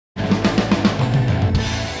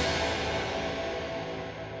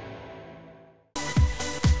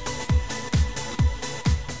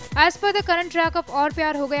As per the current track of Aur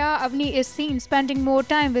Pyaar Ho Gaya, Avni is seen spending more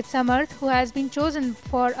time with Samarth, who has been chosen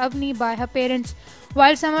for Avni by her parents.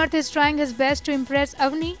 While Samarth is trying his best to impress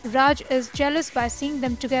Avni, Raj is jealous by seeing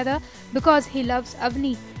them together because he loves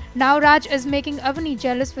Avni. Now Raj is making Avni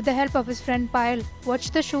jealous with the help of his friend Payal.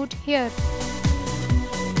 Watch the shoot here.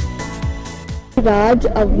 राज,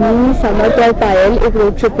 अवनी, समर्थ और पायल एक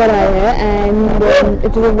road trip पर आए हैं and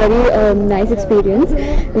it was a very nice experience.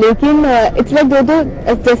 लेकिन it's like दो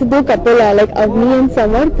जैसे दो couple है, like Avani and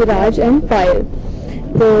Samarth, Raj and पायल.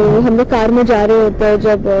 तो हम लोग कार में जा रहे होते हैं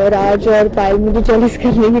जब राज और पायल मुझे जेलस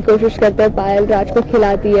करने की कोशिश करता है. पायल राज को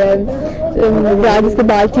खिलाती है, राज उसके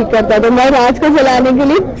बाल ठीक करता है, तो मैं राज को जलाने के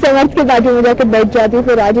लिए समर्थ के बाजू में जाकर बैठ जाती हूँ.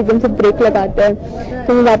 फिर राज एकदम से ब्रेक लगाता है,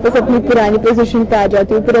 तो मैं वापस अपनी पुरानी पोजीशन पे आ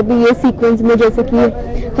जाती हूँ. फिर अभी ये सीक्वेंस में जैसे कि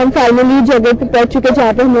हम फाइनली जगह पे पहुंच चुके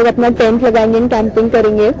जहाँ पे हम लोग अपना टेंट लगाएंगे एंड कैंपिंग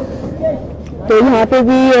करेंगे. तो यहाँ पे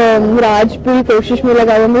भी राज पूरी कोशिश में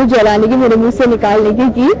लगा हुआ मुझे जलाने की, मेरे मुंह से निकालने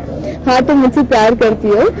की हाँ तो मुझसे प्यार करती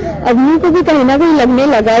हो. अवनी को भी कहीं ना कहीं लगने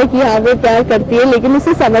लगा है कि हाँ वो प्यार करती है, लेकिन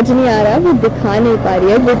उसे समझ नहीं आ रहा, वो दिखा नहीं पा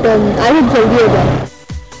रही है. बट आई होप जल्दी हो जाए.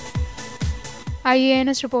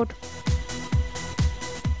 IANS report.